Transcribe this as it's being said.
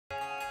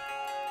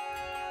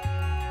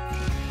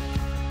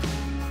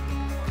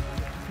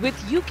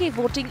With UK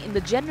voting in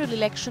the general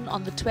election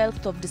on the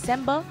 12th of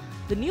December,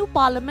 the new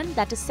parliament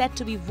that is set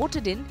to be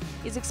voted in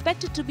is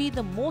expected to be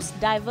the most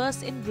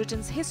diverse in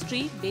Britain's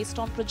history based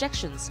on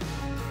projections.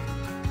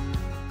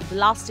 The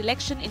last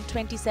election in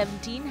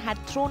 2017 had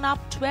thrown up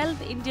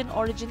 12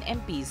 Indian-origin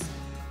MPs.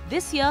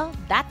 This year,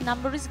 that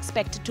number is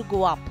expected to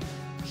go up.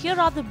 Here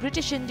are the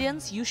British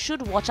Indians you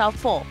should watch out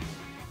for.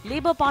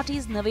 Labour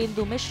Party's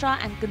Navendu Mishra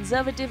and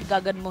Conservative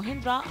Gagan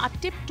Mohindra are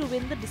tipped to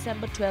win the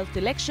December 12th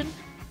election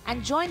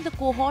and join the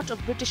cohort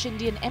of British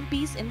Indian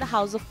MPs in the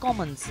House of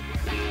Commons.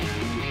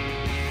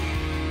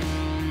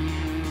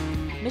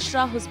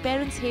 Mishra, whose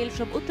parents hail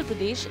from Uttar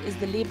Pradesh, is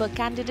the Labour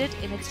candidate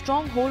in its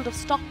stronghold of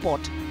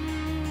Stockport,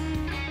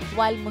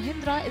 while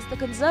Mohindra is the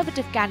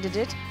Conservative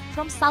candidate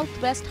from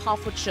southwest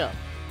Hertfordshire.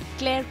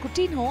 Claire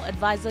Coutinho,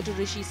 advisor to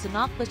Rishi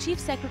Sunak, the Chief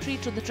Secretary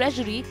to the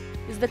Treasury,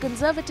 is the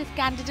Conservative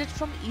candidate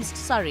from East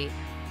Surrey,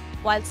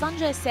 while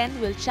Sanjay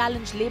Sen will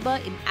challenge Labour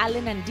in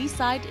Allen and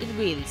Deeside in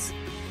Wales.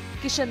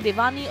 Kishan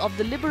Devani of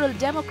the Liberal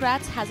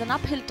Democrats has an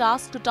uphill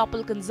task to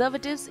topple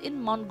Conservatives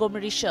in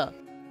Montgomeryshire.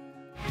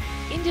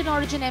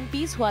 Indian-origin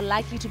MPs who are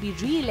likely to be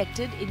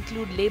re-elected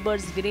include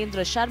Labour's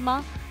Virendra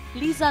Sharma,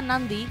 Lisa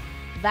Nandi,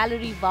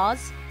 Valerie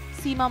Vaz,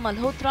 Seema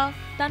Malhotra,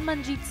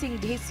 Tanmanjeet Singh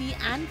Dhesi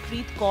and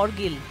Preet Kaur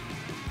Gill.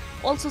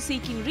 Also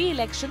seeking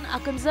re-election are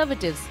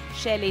Conservatives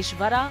Shailesh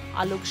Vara,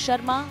 Alok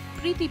Sharma,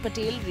 Preeti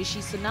Patel, Rishi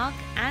Sunak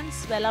and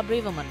Swela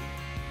Braverman.